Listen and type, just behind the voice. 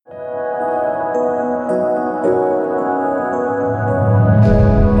Happy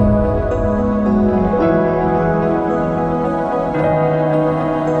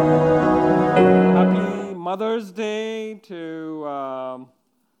Mother's Day to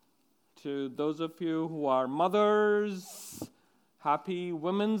those of you who are mothers. Happy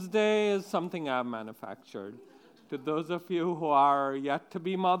Women's Day is something I've manufactured. To those of you who are yet to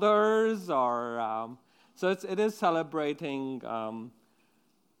be mothers, so it is celebrating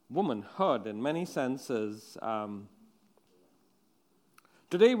womanhood in many senses.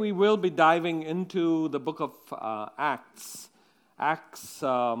 Today we will be diving into the book of Acts. Acts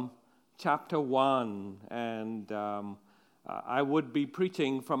chapter 1, and I would be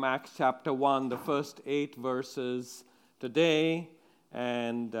preaching from Acts chapter 1, the first 8 verses today,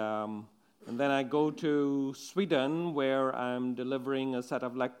 and then I go to Sweden, where I'm delivering a set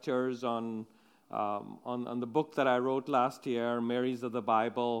of lectures on the book that I wrote last year, Marys of the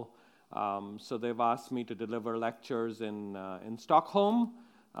Bible. So they've asked me to deliver lectures in Stockholm.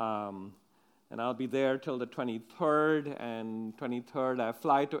 And I'll be there till the 23rd, and 23rd I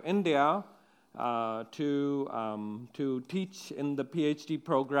fly to India to teach in the PhD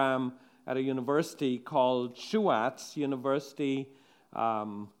program at a university called Schuatz University.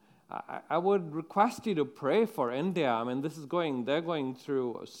 I would request you to pray for India. I mean, they're going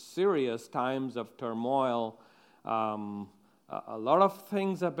through serious times of turmoil. A lot of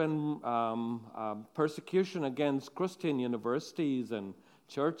things have been persecution against Christian universities and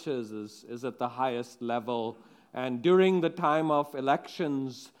churches is at the highest level, and during the time of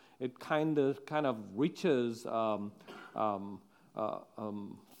elections, it kind of reaches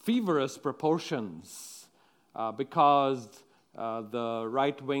feverish proportions because the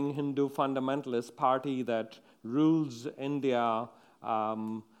right-wing Hindu fundamentalist party that rules India,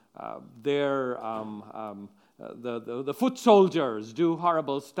 the foot soldiers do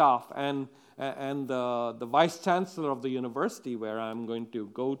horrible stuff, and the vice chancellor of the university where I'm going to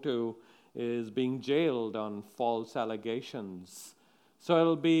go to is being jailed on false allegations. So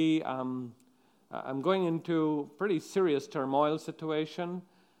it'll be, I'm going into pretty serious turmoil situation.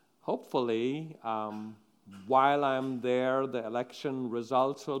 Hopefully, while I'm there, the election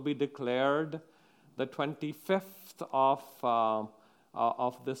results will be declared. The 25th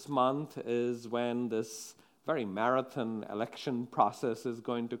of this month is when this very marathon election process is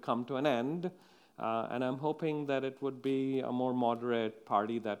going to come to an end, and I'm hoping that it would be a more moderate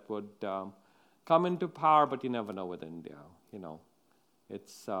party that would come into power, but you never know with India,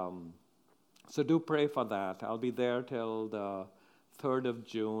 It's so do pray for that. I'll be there till the 3rd of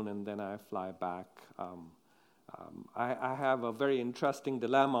June, and then I fly back. I have a very interesting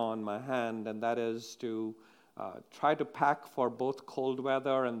dilemma on my hand, and that is to try to pack for both cold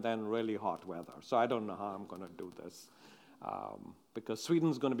weather and then really hot weather. So I don't know how I'm going to do this because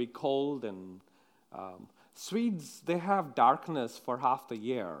Sweden's going to be cold, and Swedes, they have darkness for half the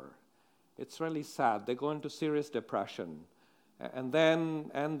year. It's really sad. They go into serious depression. And then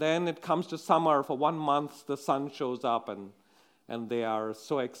it comes to summer. For 1 month, the sun shows up, and they are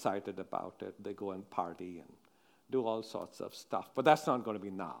so excited about it. They go and party and do all sorts of stuff. But that's not going to be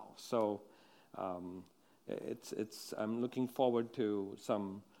now. So I'm looking forward to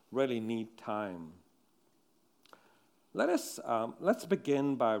some really neat time. Let's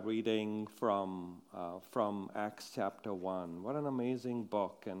begin by reading from Acts chapter 1. What an amazing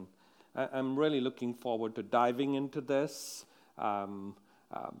book, and I'm really looking forward to diving into this.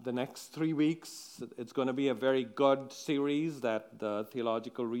 The next 3 weeks, it's going to be a very good series that the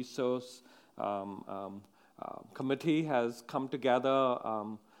Theological Resource Committee has come together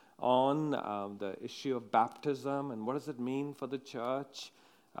on the issue of baptism and what does it mean for the church.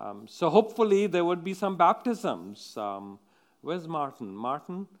 So hopefully there would be some baptisms. Where's Martin?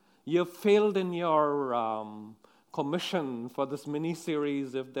 Martin, you failed in your commission for this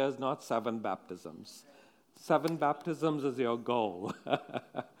mini-series if there's not 7 baptisms. 7 baptisms is your goal.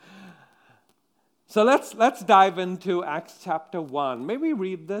 So let's dive into Acts chapter 1. May we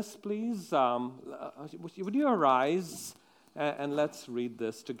read this, please? Would you arise and let's read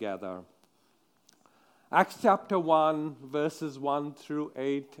this together. Acts chapter 1, verses 1 through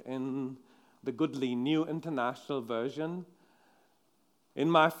 8 in the Goodly New International Version. In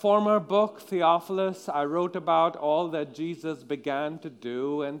my former book, Theophilus, I wrote about all that Jesus began to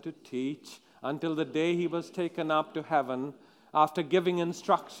do and to teach until the day he was taken up to heaven, after giving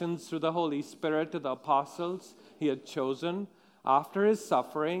instructions through the Holy Spirit to the apostles he had chosen. After his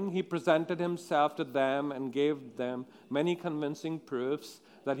suffering, he presented himself to them and gave them many convincing proofs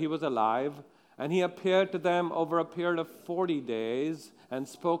that he was alive. And he appeared to them over a period of 40 days and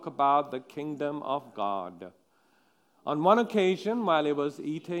spoke about the kingdom of God. On one occasion, while he was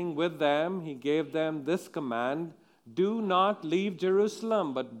eating with them, he gave them this command: "Do not leave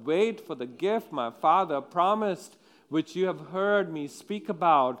Jerusalem, but wait for the gift my Father promised, which you have heard me speak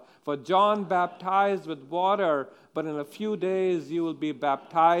about. For John baptized with water, but in a few days you will be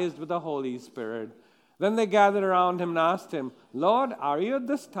baptized with the Holy Spirit." Then they gathered around him and asked him, "Lord, are you at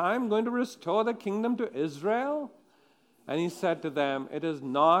this time going to restore the kingdom to Israel?" And he said to them, "It is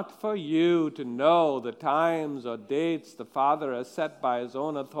not for you to know the times or dates the Father has set by his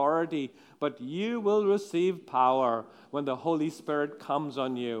own authority, but you will receive power when the Holy Spirit comes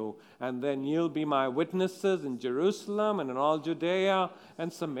on you. And then you'll be my witnesses in Jerusalem and in all Judea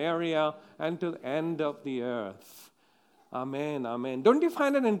and Samaria and to the end of the earth." Amen, amen. Don't you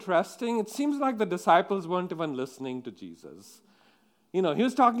find it interesting? It seems like the disciples weren't even listening to Jesus. He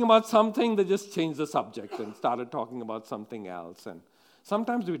was talking about something, they just changed the subject and started talking about something else. And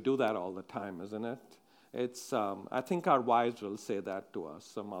sometimes we do that all the time, isn't it? I think our wives will say that to us.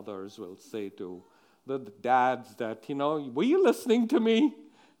 Some others will say to the dads that, "Were you listening to me?"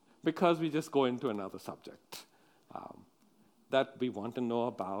 Because we just go into another subject that we want to know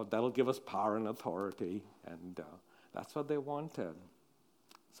about. That'll give us power and authority. And that's what they wanted.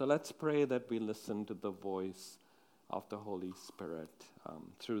 So let's pray that we listen to the voice of the Holy Spirit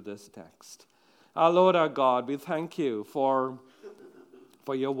through this text. Our Lord, our God, we thank you for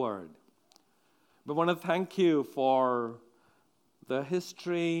your word. We want to thank you for the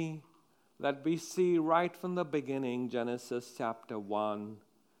history that we see right from the beginning, Genesis chapter 1,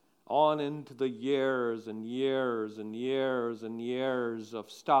 on into the years and years and years and years of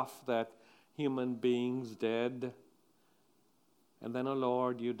stuff that human beings did. And then, oh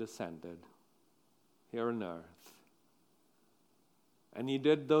Lord, you descended here on earth. And you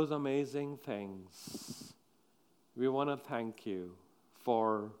did those amazing things. We want to thank you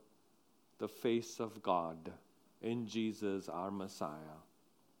for the face of God in Jesus, our Messiah.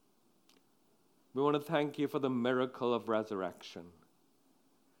 We want to thank you for the miracle of resurrection.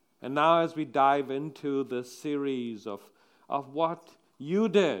 And now as we dive into this series of what you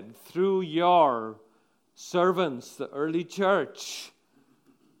did through your servants, the early church,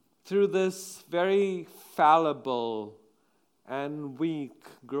 through this very fallible and weak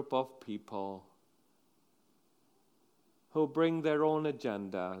group of people who bring their own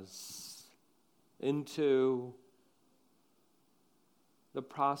agendas into the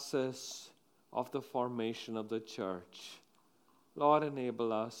process of the formation of the church. Lord,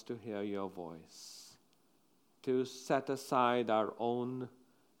 enable us to hear your voice, to set aside our own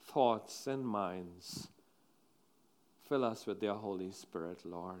thoughts and minds. Fill us with your Holy Spirit,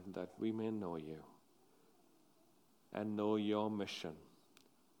 Lord, that we may know you and know your mission.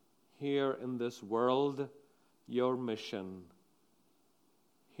 Here in this world, your mission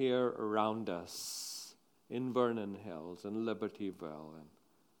here around us in Vernon Hills and Libertyville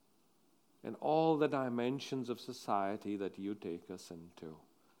and all the dimensions of society that you take us into.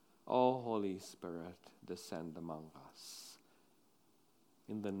 Oh, Holy Spirit, descend among us.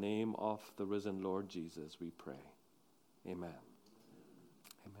 In the name of the risen Lord Jesus, we pray. Amen.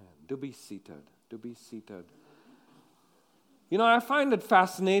 Amen. Do be seated. Do be seated. I find it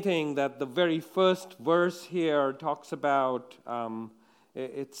fascinating that the very first verse here talks about,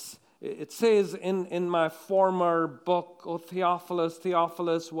 it says in my former book, O Theophilus.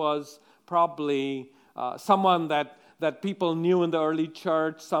 Theophilus was probably someone that people knew in the early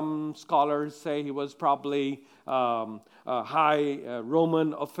church. Some scholars say he was probably a high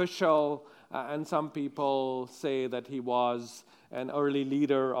Roman official, and some people say that he was an early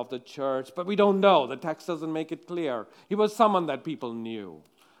leader of the church, but we don't know. The text doesn't make it clear. He was someone that people knew,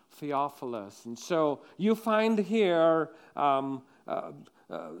 Theophilus. And so you find here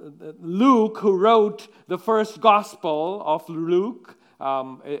Luke, who wrote the first gospel of Luke.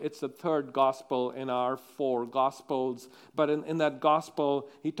 It's the third gospel in our 4 gospels. But in that gospel,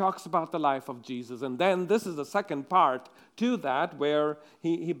 he talks about the life of Jesus. And then this is the second part to that, where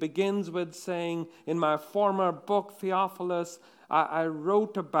he begins with saying, in my former book, Theophilus, I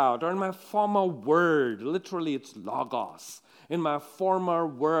wrote about, or in my former word, literally it's logos, in my former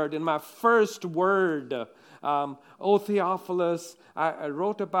word, in my first word, O Theophilus, I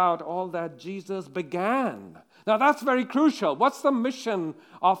wrote about all that Jesus began. Now that's very crucial. What's the mission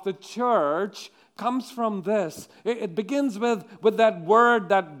of the church? Comes from this. It begins with that word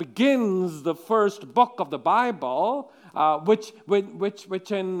that begins the first book of the Bible. which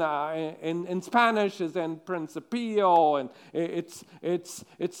in Spanish is in principio, and it's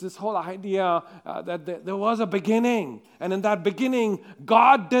this whole idea that there was a beginning, and in that beginning,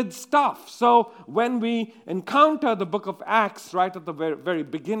 God did stuff. So when we encounter the book of Acts right at the very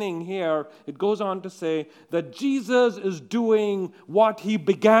beginning here, it goes on to say that Jesus is doing what he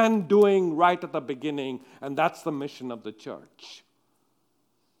began doing right at the beginning, and that's the mission of the church.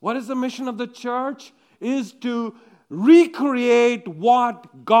 What is the mission of the church? Is to recreate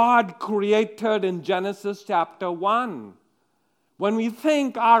what God created in Genesis chapter 1. When we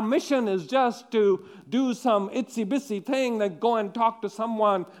think our mission is just to do some itsy-bitsy thing, like go and talk to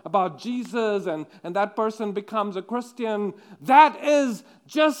someone about Jesus and that person becomes a Christian, that is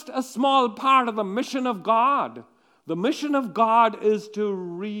just a small part of the mission of God. The mission of God is to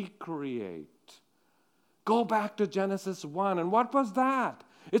recreate. Go back to Genesis 1, and what was that?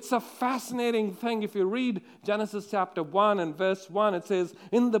 It's a fascinating thing. If you read Genesis chapter 1 and verse 1, it says,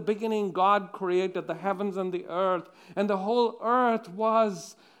 "In the beginning God created the heavens and the earth," and the whole earth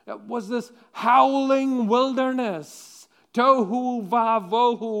was this howling wilderness, tohu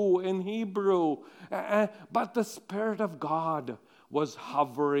vavohu in Hebrew. But the Spirit of God was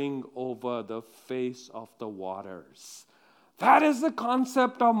hovering over the face of the waters. That is the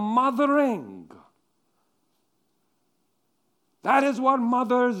concept of mothering. That is what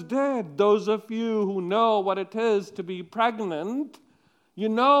mothers did. Those of you who know what it is to be pregnant, you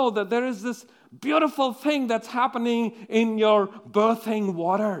know that there is this beautiful thing that's happening in your birthing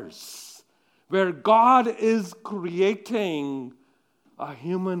waters, where God is creating a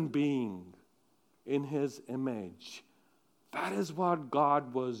human being in his image. That is what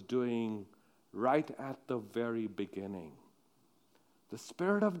God was doing right at the very beginning. The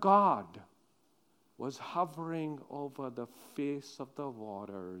Spirit of God was hovering over the face of the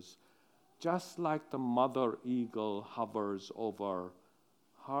waters, just like the mother eagle hovers over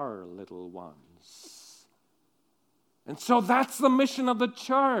her little ones. And so that's the mission of the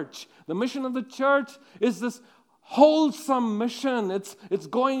church. The mission of the church is this wholesome mission. It's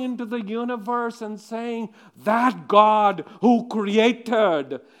going into the universe and saying, that God who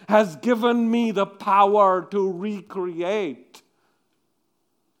created has given me the power to recreate.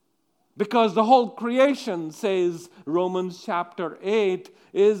 Because the whole creation, says Romans chapter 8,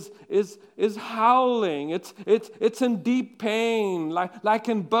 is howling. It's in deep pain, like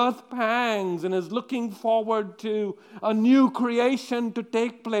in birth pangs, and is looking forward to a new creation to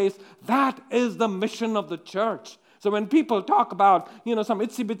take place. That is the mission of the church. So when people talk about, some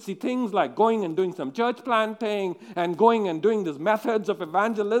itsy-bitsy things like going and doing some church planting and going and doing these methods of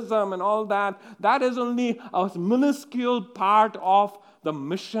evangelism and all that, that is only a minuscule part of the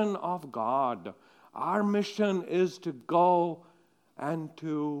mission of God. Our mission is to go and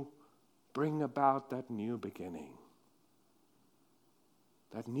to bring about that new beginning.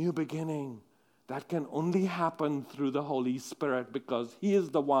 That new beginning that can only happen through the Holy Spirit, because he is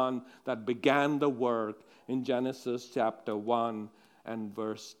the one that began the work in Genesis chapter 1 and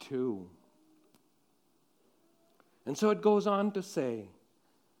verse 2. And so it goes on to say,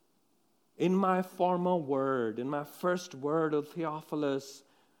 in my former word, in my first word of Theophilus,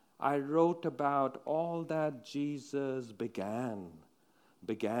 I wrote about all that Jesus began,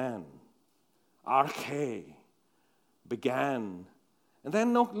 arche, began. And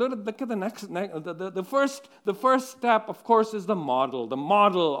then look at the next. The first step, of course, is the model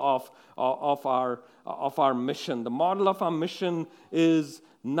of our mission. The model of our mission is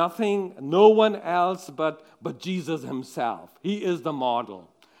no one else but Jesus himself. He is the model.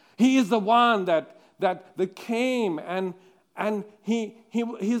 He is the one that came and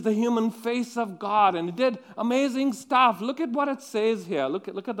he's the human face of God, and he did amazing stuff. Look at what it says here. Look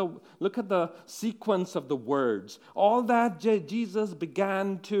at the sequence of the words. All that Jesus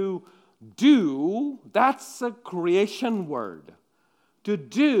began to do, that's a creation word. To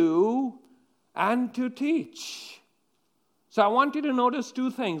do and to teach. So I want you to notice two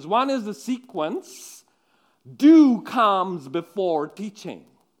things. One is the sequence. Do comes before teaching.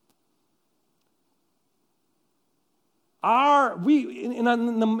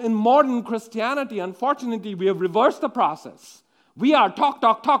 In modern Christianity, unfortunately, we have reversed the process. We are talk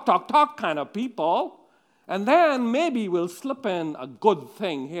kind of people, and then maybe we'll slip in a good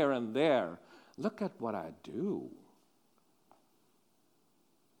thing here and there. Look at what I do.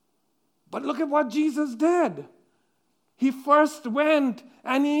 But look at what Jesus did. He first went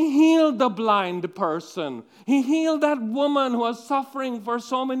and he healed the blind person. He healed that woman who was suffering for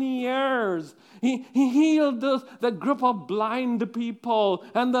so many years. He healed that group of blind people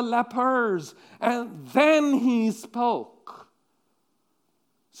and the lepers. And then he spoke.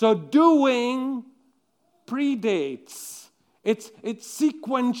 So doing predates. It's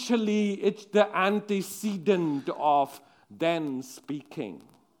sequentially, it's the antecedent of then speaking.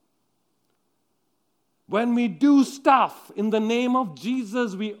 When we do stuff in the name of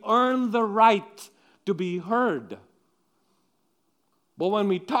Jesus, we earn the right to be heard. But when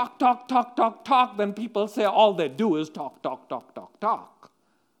we talk, then people say all they do is talk.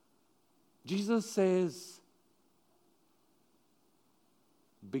 Jesus says,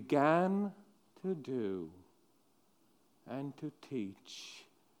 began to do and to teach.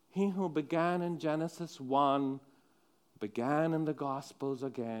 He who began in Genesis 1 began in the Gospels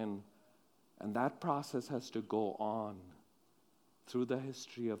again, and that process has to go on through the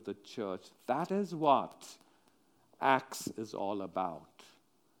history of the church. That is what Acts is all about.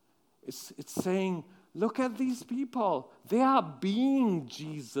 It's saying, look at these people. They are being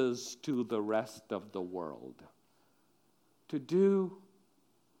Jesus to the rest of the world. To do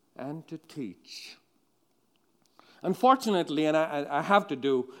and to teach. Unfortunately, and I have to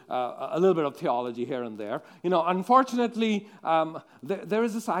do a little bit of theology here and there, unfortunately, there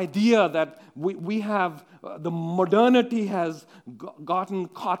is this idea that we have, the modernity has gotten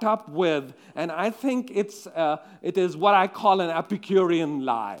caught up with, and I think it is what I call an Epicurean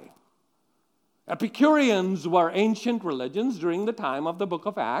lie. Epicureans were ancient religions during the time of the book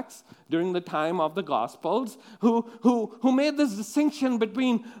of Acts, during the time of the Gospels, who made this distinction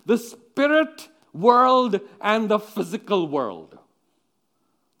between the spirit world and the physical world.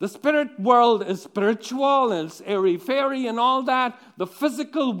 The spirit world is spiritual and it's airy-fairy and all that. The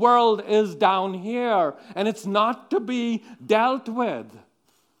physical world is down here and it's not to be dealt with.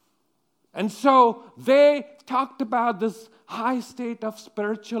 And so they talked about this high state of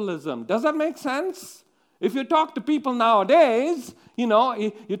spiritualism. Does that make sense? If you talk to people nowadays, you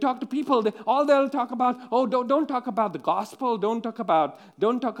talk to people, all they'll talk about, don't talk about the gospel, don't talk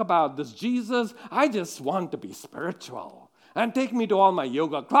about this Jesus. I just want to be spiritual. And take me to all my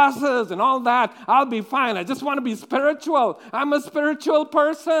yoga classes and all that. I'll be fine. I just want to be spiritual. I'm a spiritual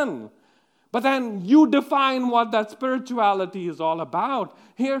person. But then you define what that spirituality is all about.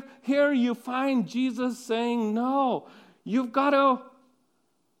 Here you find Jesus saying, no, you've got to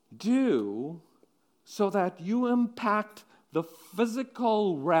do so that you impact the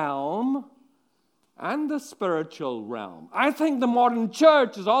physical realm and the spiritual realm. I think the modern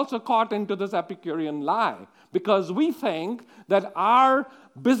church is also caught into this Epicurean lie because we think that our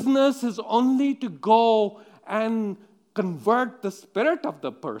business is only to go and convert the spirit of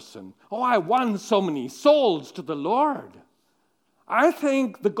the person. Oh, I won so many souls to the Lord. I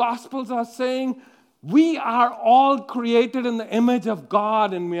think the Gospels are saying we are all created in the image of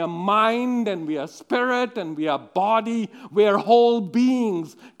God, and we are mind, and we are spirit, and we are body. We are whole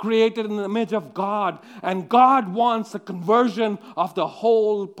beings created in the image of God, and God wants a conversion of the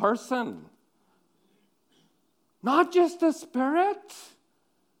whole person. Not just the spirit.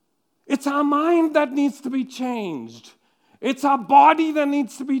 It's our mind that needs to be changed. It's our body that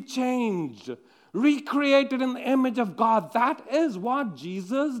needs to be changed. Recreated in the image of God. That is what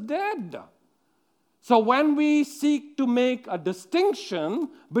Jesus did. So when we seek to make a distinction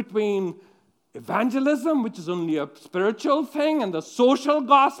between evangelism, which is only a spiritual thing, and the social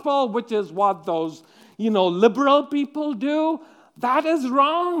gospel, which is what those, liberal people do, that is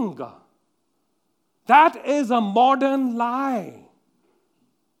wrong. That is a modern lie.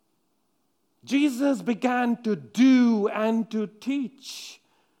 Jesus began to do and to teach.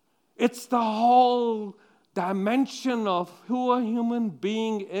 It's the whole dimension of who a human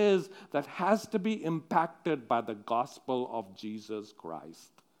being is that has to be impacted by the gospel of Jesus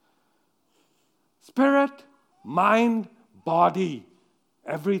Christ. Spirit, mind, body,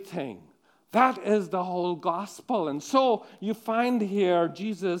 everything. That is the whole gospel. And so you find here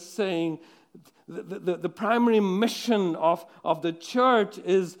Jesus saying the primary mission of the church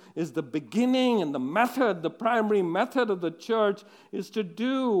is the beginning and the method. The primary method of the church is to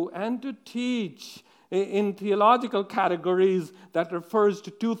do and to teach. In theological categories, that refers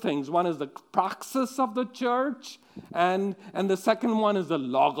to two things. One is the praxis of the church, and the second one is the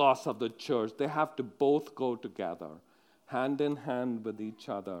logos of the church. They have to both go together, hand in hand with each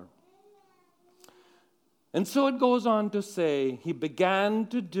other. And so it goes on to say, he began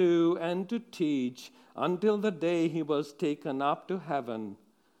to do and to teach until the day he was taken up to heaven,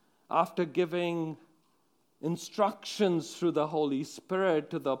 after giving instructions through the Holy Spirit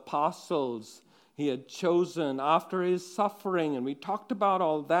to the apostles. he had chosen after his suffering. And we talked about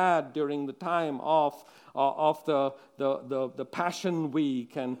all that during the time of the Passion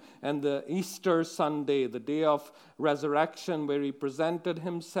Week and the Easter Sunday, the day of resurrection, where he presented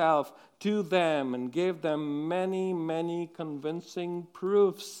himself to them and gave them many, many convincing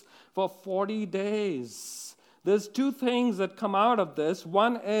proofs for 40 days. There's two things that come out of this.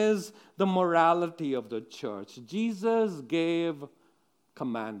 One is the morality of the church. Jesus gave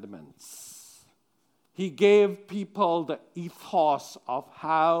commandments. He gave people the ethos of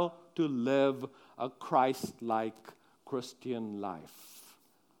how to live a Christ-like Christian life.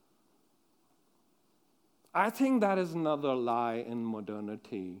 I think that is another lie in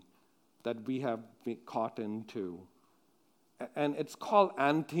modernity that we have been caught into. And it's called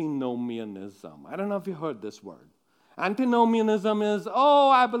antinomianism. I don't know if you heard this word. Antinomianism is,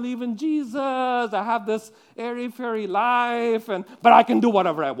 I believe in Jesus. I have this airy-fairy life, but I can do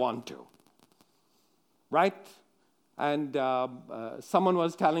whatever I want to. Right? And someone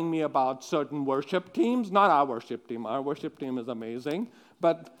was telling me about certain worship teams, not our worship team. Our worship team is amazing.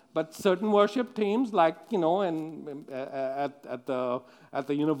 But certain worship teams, like, at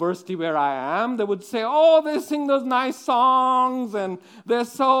the university where I am, they would say, they sing those nice songs, and they're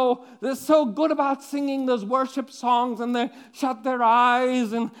so good about singing those worship songs, and they shut their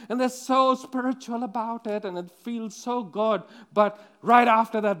eyes, and they're so spiritual about it, and it feels so good. But right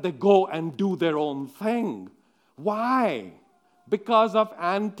after that, they go and do their own thing. Why? Because of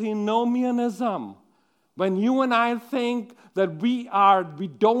antinomianism. When you and I think that we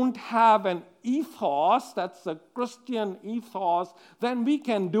don't have an ethos, that's a Christian ethos, then we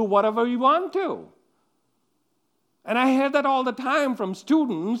can do whatever we want to. And I hear that all the time from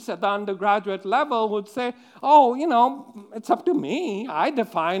students at the undergraduate level who would say, it's up to me. I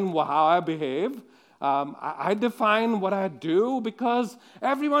define how I behave. I define what I do, because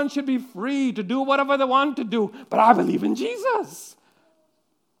everyone should be free to do whatever they want to do. But I believe in Jesus.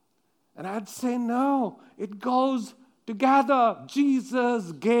 And I'd say, no, it goes together.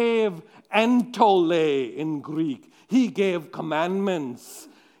 Jesus gave entole in Greek. He gave commandments.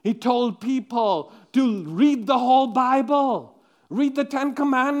 He told people to read the whole Bible. Read the 10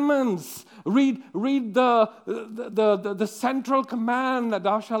 Commandments. Read the central command that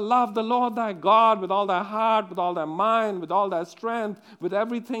thou shalt love the Lord thy God with all thy heart, with all thy mind, with all thy strength, with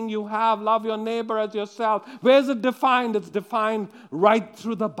everything you have. Love your neighbor as yourself. Where is it defined? It's defined right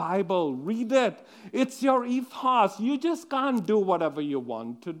through the Bible. Read it. It's your ethos. You just can't do whatever you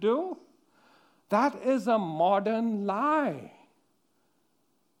want to do. That is a modern lie.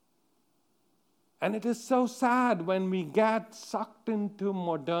 And it is so sad when we get sucked into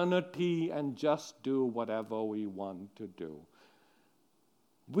modernity and just do whatever we want to do.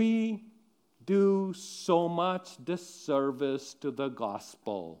 We do so much disservice to the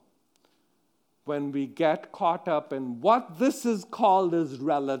gospel when we get caught up in what this is called is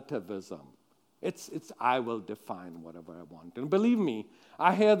relativism. It's I will define whatever I want. And believe me,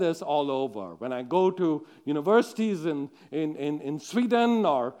 I hear this all over. When I go to universities in Sweden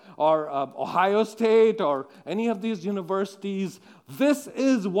or Ohio State or any of these universities, this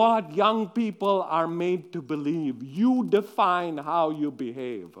is what young people are made to believe. You define how you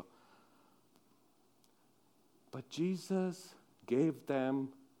behave. But Jesus gave them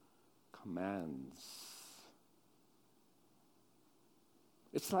commands.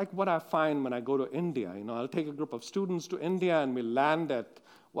 It's like what I find when I go to India. I'll take a group of students to India and we land at,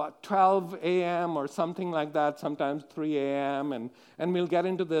 12 a.m. or something like that, sometimes 3 a.m. And we'll get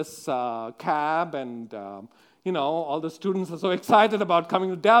into this cab and, all the students are so excited about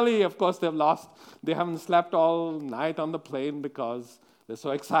coming to Delhi. Of course, they haven't slept all night on the plane because they're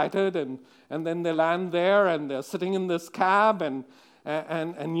so excited. And then they land there and they're sitting in this cab and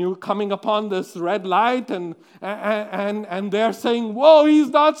you're coming upon this red light and they're saying, whoa, he's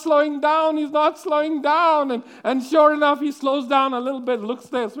not slowing down. And sure enough, he slows down a little bit, looks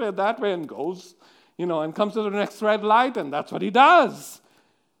this way, that way, and goes, and comes to the next red light, and that's what he does.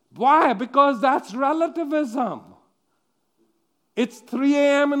 Why? Because that's relativism. It's 3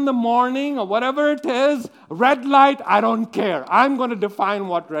 a.m. in the morning or whatever it is, red light, I don't care. I'm going to define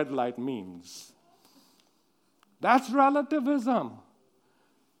what red light means. That's relativism.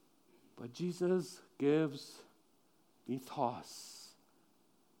 But Jesus gives ethos.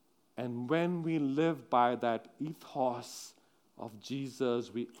 And when we live by that ethos of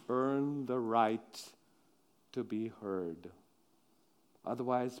Jesus, we earn the right to be heard.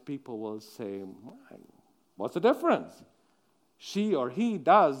 Otherwise, people will say, what's the difference? She or he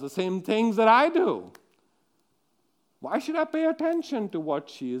does the same things that I do. Why should I pay attention to what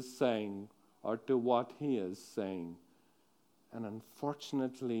she is saying or to what he is saying? And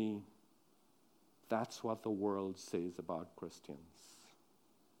unfortunately, that's what the world says about Christians.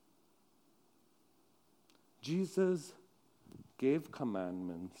 Jesus gave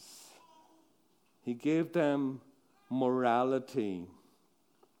commandments. He gave them morality.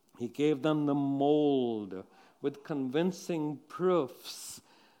 He gave them the mold with convincing proofs.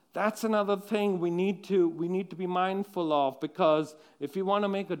 That's another thing we need to be mindful of, because if we want to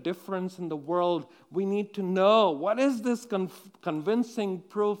make a difference in the world, we need to know, what is this convincing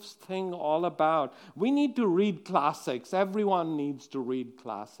proofs thing all about? We need to read classics. Everyone needs to read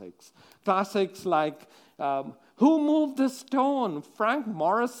classics. Classics like Who Moved the Stone? Frank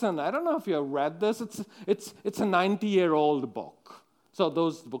Morrison. I don't know if you have read this. It's a 90-year-old book. So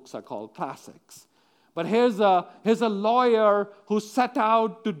those books are called classics. But here's a lawyer who set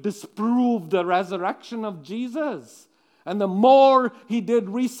out to disprove the resurrection of Jesus. And the more he did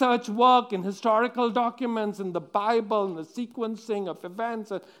research work in historical documents, in the Bible, and the sequencing of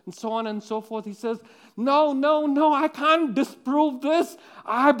events, and so on and so forth, he says, no, I can't disprove this.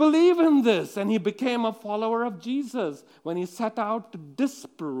 I believe in this. And he became a follower of Jesus when he set out to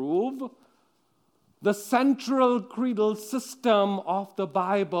disprove the central creedal system of the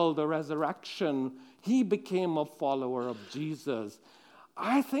Bible, the resurrection. He became a follower of Jesus.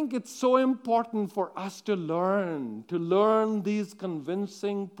 I think it's so important for us to learn these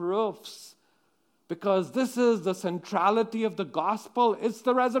convincing proofs, because this is the centrality of the gospel. It's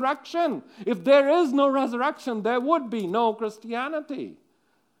the resurrection. If there is no resurrection, there would be no Christianity.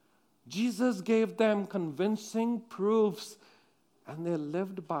 Jesus gave them convincing proofs, and they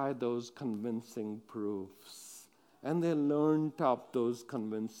lived by those convincing proofs, and they learned up those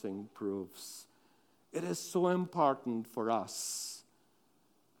convincing proofs. It is so important for us.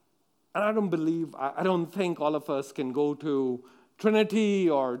 And I don't think all of us can go to Trinity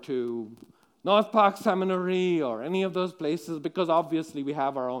or to North Park Seminary or any of those places, because obviously we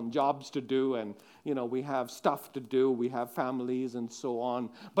have our own jobs to do, and we have stuff to do, we have families and so on.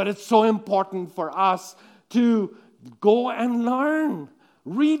 But it's so important for us to go and learn.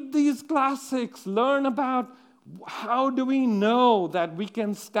 Read these classics, learn about how do we know that we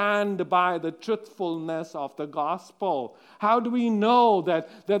can stand by the truthfulness of the gospel? How do we know that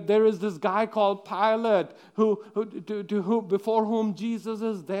there is this guy called Pilate who before whom Jesus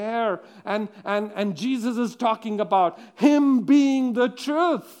is there, and Jesus is talking about him being the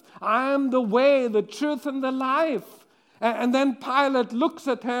truth. I am the way, the truth, and the life. And then Pilate looks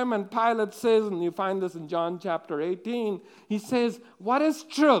at him, and Pilate says, and you find this in John chapter 18, he says, what is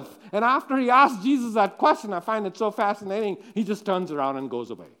truth? And after he asks Jesus that question, I find it so fascinating, he just turns around and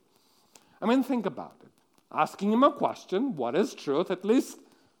goes away. I mean, think about it. Asking him a question, what is truth? At least,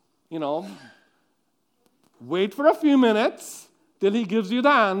 wait for a few minutes till he gives you the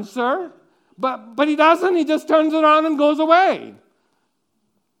answer. But he doesn't. He just turns around and goes away.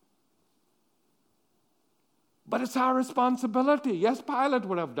 But it's our responsibility. Yes, Pilate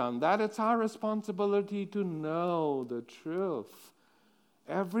would have done that. It's our responsibility to know the truth.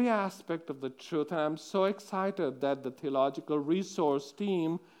 Every aspect of the truth. And I'm so excited that the theological resource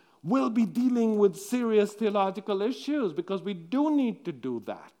team will be dealing with serious theological issues, because we do need to do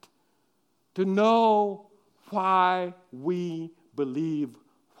that. To know why we believe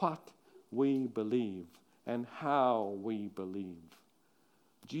what we believe and how we believe.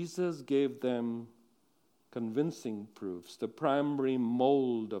 Jesus gave them convincing proofs, the primary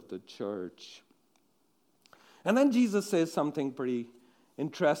mold of the church. And then Jesus says something pretty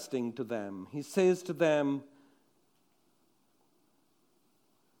interesting to them. He says to them,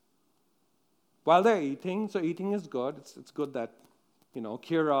 while they're eating, so eating is good. It's good that,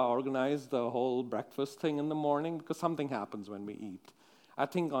 Kira organized the whole breakfast thing in the morning, because something happens when we eat. I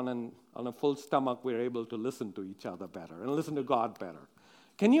think on a full stomach, we're able to listen to each other better and listen to God better.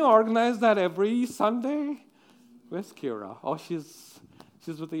 Can you organize that every Sunday? Where's Kira? Oh, she's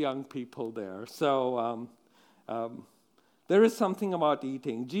with the young people there. So there is something about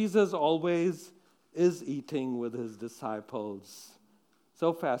eating. Jesus always is eating with his disciples.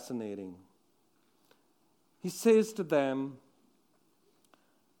 So fascinating. He says to them,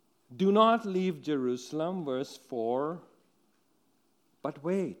 do not leave Jerusalem, verse 4, but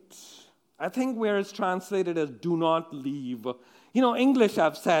wait. I think where it's translated as do not leave. English,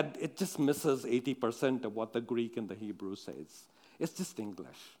 I've said, it just misses 80% of what the Greek and the Hebrew says. It's just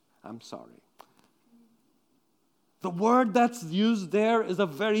English. I'm sorry. The word that's used there is a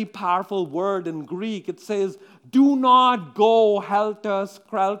very powerful word in Greek. It says, do not go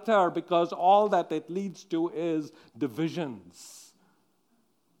helter-skelter, because all that it leads to is divisions.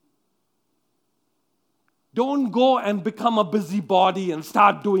 Don't go and become a busybody and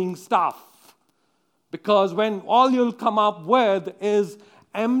start doing stuff. Because when all you'll come up with is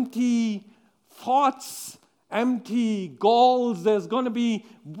empty thoughts, empty goals. There's going to be,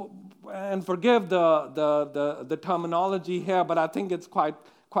 and forgive the terminology here, but I think it's quite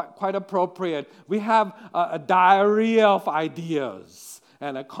appropriate. We have a diarrhea of ideas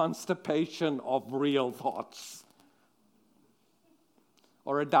and a constipation of real thoughts.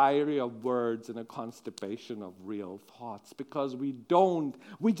 Or a diarrhea of words and a constipation of real thoughts. Because we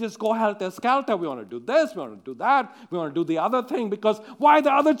just go helter-skelter. We want to do this, we want to do that, we want to do the other thing. Because why?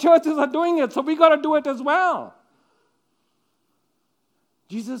 The other churches are doing it, so we got to do it as well.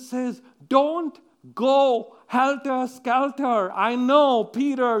 Jesus says, don't go helter-skelter. I know,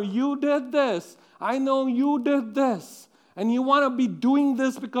 Peter, you did this. I know you did this. And you want to be doing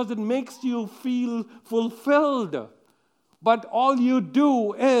this because it makes you feel fulfilled. But all you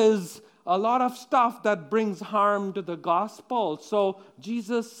do is a lot of stuff that brings harm to the gospel. So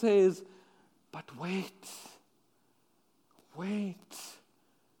Jesus says, but wait.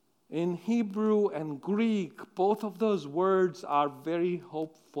 In Hebrew and Greek, both of those words are very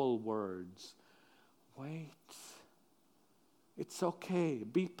hopeful words. Wait. It's okay.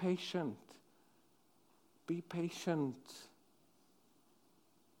 Be patient. Be patient.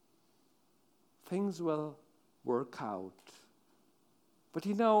 Things will work out. But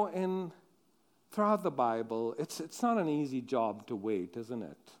throughout the Bible, it's not an easy job to wait, isn't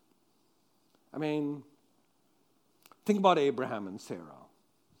it? I mean, think about Abraham and Sarah.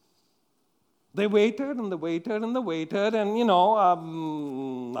 They waited and they waited and they waited, and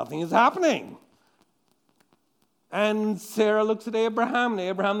nothing is happening. And Sarah looks at Abraham, and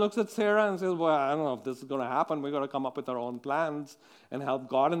Abraham looks at Sarah and says, well, I don't know if this is going to happen. We've got to come up with our own plans and help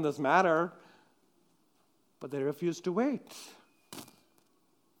God in this matter. But they refused to wait.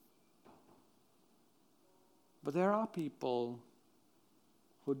 But there are people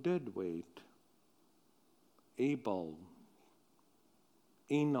who did wait. Abel,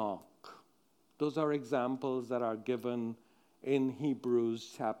 Enoch. Those are examples that are given in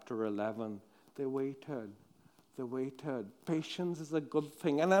Hebrews chapter 11. They waited. They waited. Patience is a good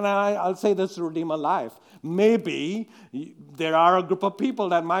thing. And then I'll say this to Redeemer Life. Maybe there are a group of people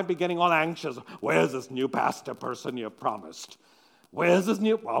that might be getting all anxious. Where's this new pastor person you've promised? Where's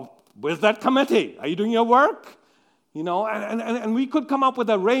that committee? Are you doing your work? And we could come up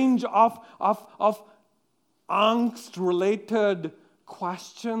with a range of angst-related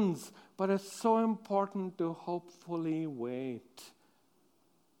questions. But it's so important to hopefully wait.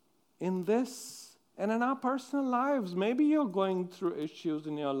 In this, and in our personal lives, maybe you're going through issues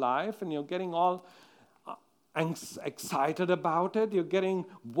in your life and you're getting all excited about it. You're getting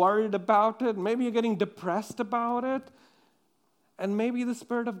worried about it. Maybe you're getting depressed about it. And maybe the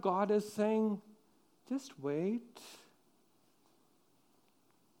Spirit of God is saying, just wait.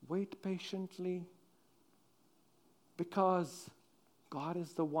 Wait patiently. Because God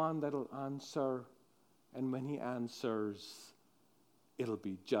is the one that will answer. And when He answers, it'll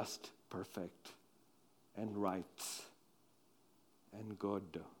be just perfect and right and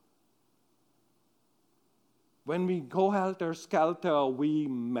good. When we go helter-skelter, we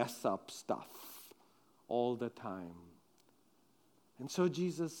mess up stuff all the time. And so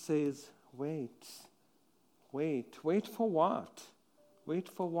Jesus says, wait. Wait for what? Wait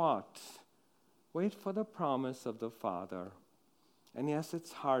for what? Wait for the promise of the Father. And yes,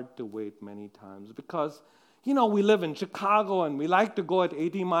 it's hard to wait many times because we live in Chicago and we like to go at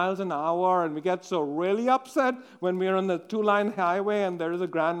 80 miles an hour and we get so really upset when we're on the two-line highway and there is a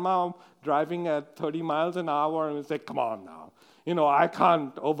grandma driving at 30 miles an hour and we say, come on now. I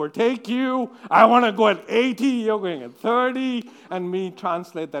can't overtake you. I want to go at 80. You're going at 30. And we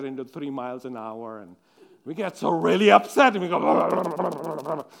translate that into 3 miles an hour and we get so really upset and we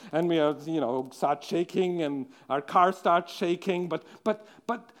go, and we start shaking and our car starts shaking. But what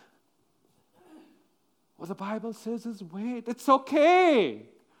the Bible says is wait. It's okay.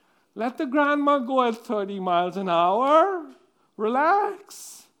 Let the grandma go at 30 miles an hour.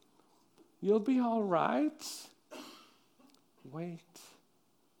 Relax. You'll be all right. Wait.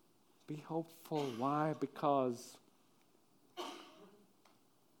 Be hopeful. Why? Because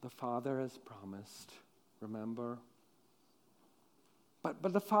the Father has promised. Remember?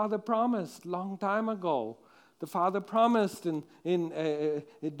 But the Father promised long time ago. The Father promised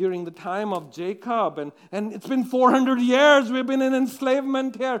during the time of Jacob. And it's been 400 years. We've been in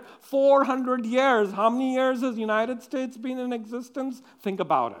enslavement here. 400 years. How many years has the United States been in existence? Think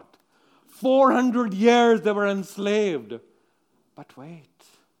about it. 400 years they were enslaved. But wait.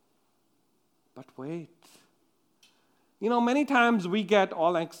 Many times we get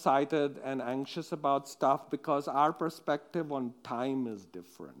all excited and anxious about stuff because our perspective on time is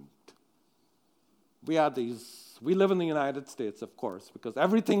different. we live in the United States, of course, because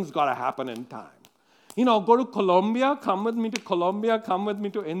everything's got to happen in time. Go to Colombia, come with me to Colombia, come with me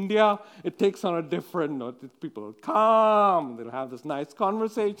to India. It takes on a different note. People will come, they'll have this nice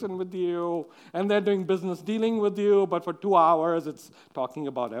conversation with you, and they're doing business dealing with you, but for 2 hours, it's talking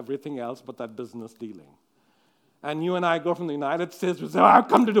about everything else but that business dealing. And you and I go from the United States, we say, I've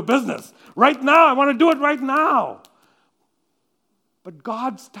come to do business. Right now, I want to do it right now. But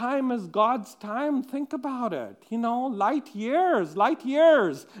God's time is God's time. Think about it. Light years.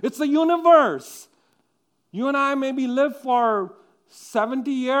 It's the universe. You and I maybe live for 70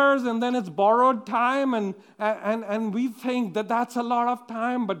 years and then it's borrowed time and we think that that's a lot of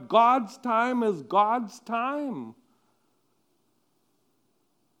time, but God's time is God's time.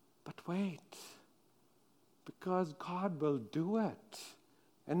 But wait, because God will do it.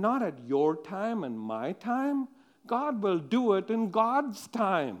 And not at your time and my time. God will do it in God's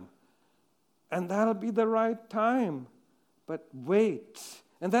time. And that'll be the right time. But wait.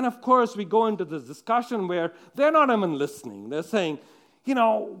 And then, of course, we go into this discussion where they're not even listening. They're saying, is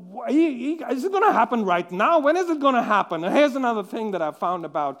it going to happen right now? When is it going to happen? And here's another thing that I found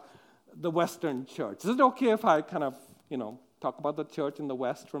about the Western church. Is it okay if I kind of, talk about the church in the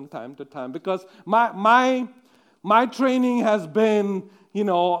West from time to time? Because my training has been,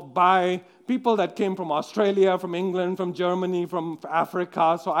 by people that came from Australia, from England, from Germany, from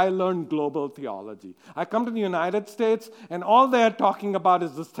Africa, so I learned global theology. I come to the United States, and all they're talking about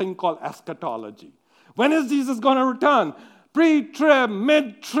is this thing called eschatology. When is Jesus going to return? Pre-trib,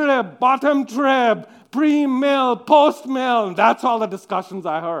 mid-trib, bottom trib, pre-mill, post-mill. That's all the discussions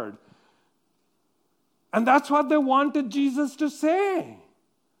I heard. And that's what they wanted Jesus to say.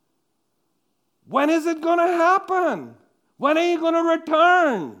 When is it going to happen? When are you going to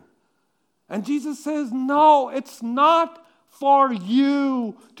return? And Jesus says, no, it's not for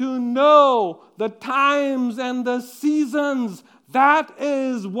you to know the times and the seasons. That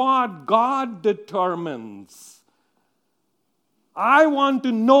is what God determines. I want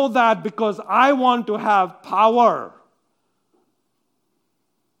to know that because I want to have power.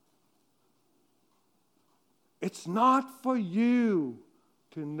 It's not for you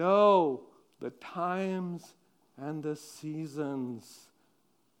to know the times and the seasons.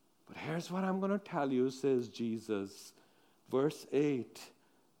 But here's what I'm going to tell you, says Jesus. Verse 8,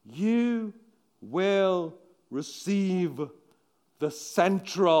 you will receive the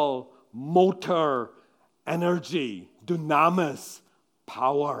central motor energy, dunamis,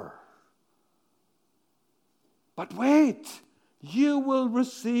 power. But wait, you will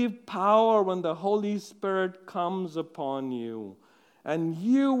receive power when the Holy Spirit comes upon you. And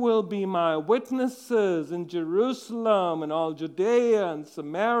you will be my witnesses in Jerusalem and all Judea and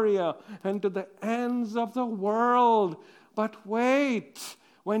Samaria and to the ends of the world. But wait,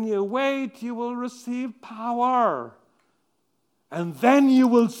 when you wait, you will receive power. And then you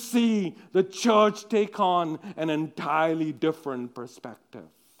will see the church take on an entirely different perspective.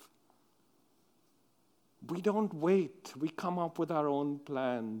 We don't wait. We come up with our own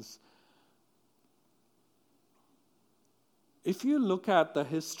plans. If you look at the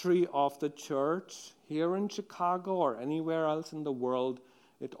history of the church here in Chicago or anywhere else in the world,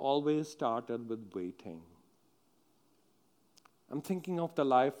 it always started with waiting. I'm thinking of the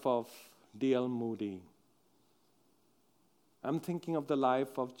life of D.L. Moody. I'm thinking of the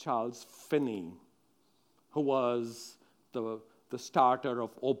life of Charles Finney, who was the starter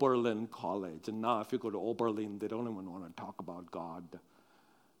of Oberlin College. And now if you go to Oberlin, they don't even want to talk about God.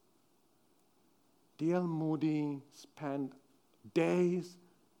 D.L. Moody spent days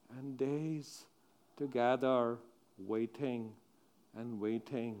and days together waiting and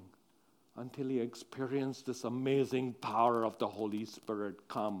waiting until he experienced this amazing power of the Holy Spirit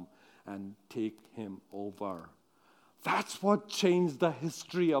come and take him over. That's what changed the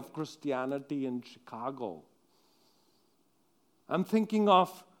history of Christianity in Chicago. I'm thinking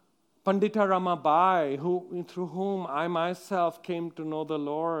of Pandita Ramabai, through whom I myself came to know the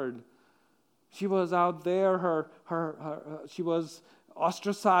Lord. She was out there, she was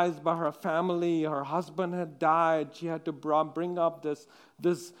ostracized by her family. Her husband had died. She had to bring up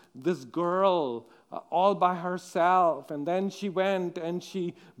this girl all by herself. And then she went and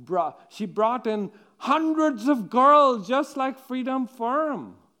she brought in hundreds of girls just like Freedom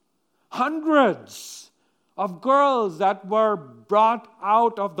Firm. Hundreds of girls that were brought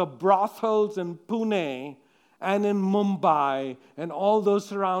out of the brothels in Pune and in Mumbai and all those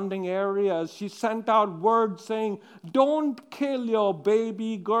surrounding areas. She sent out word saying, don't kill your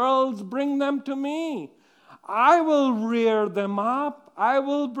baby girls, bring them to me. I will rear them up. I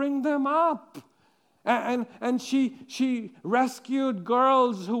will bring them up. And she rescued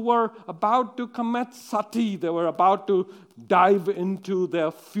girls who were about to commit sati. They were about to dive into their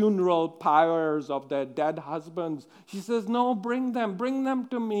funeral pyres of their dead husbands. She says, no, bring them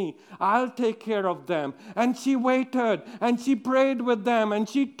to me. I'll take care of them. And she waited, and she prayed with them, and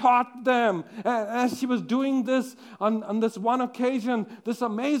she taught them. As she was doing this on this one occasion, this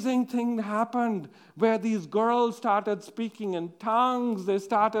amazing thing happened where these girls started speaking in tongues. They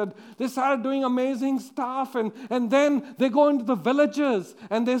started doing amazing stuff. And then they go into the villages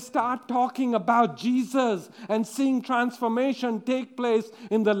and they start talking about Jesus and seeing transformation take place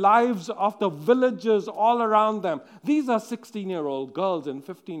in the lives of the villagers all around them. These are 16-year-old girls and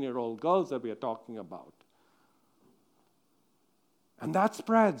 15-year-old girls that we are talking about. And that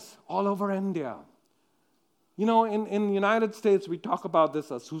spreads all over India. You know, in the United States, we talk about this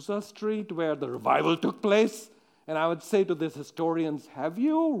Azusa Street where the revival took place. And I would say to these historians, have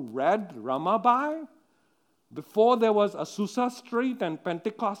you read Ramabai? Before there was Azusa Street and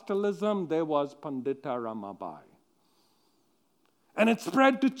Pentecostalism, there was Pandita Ramabai. And it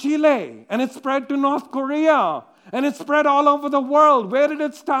spread to Chile, and it spread to North Korea, and it spread all over the world. Where did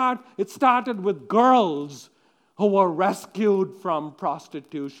it start? It started with girls who were rescued from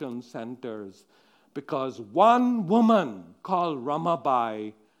prostitution centers because one woman called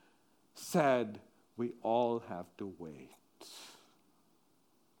Ramabai said, we all have to wait.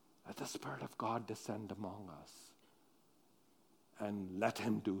 Let the Spirit of God descend among us and let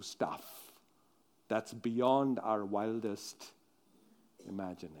Him do stuff that's beyond our wildest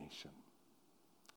imagination.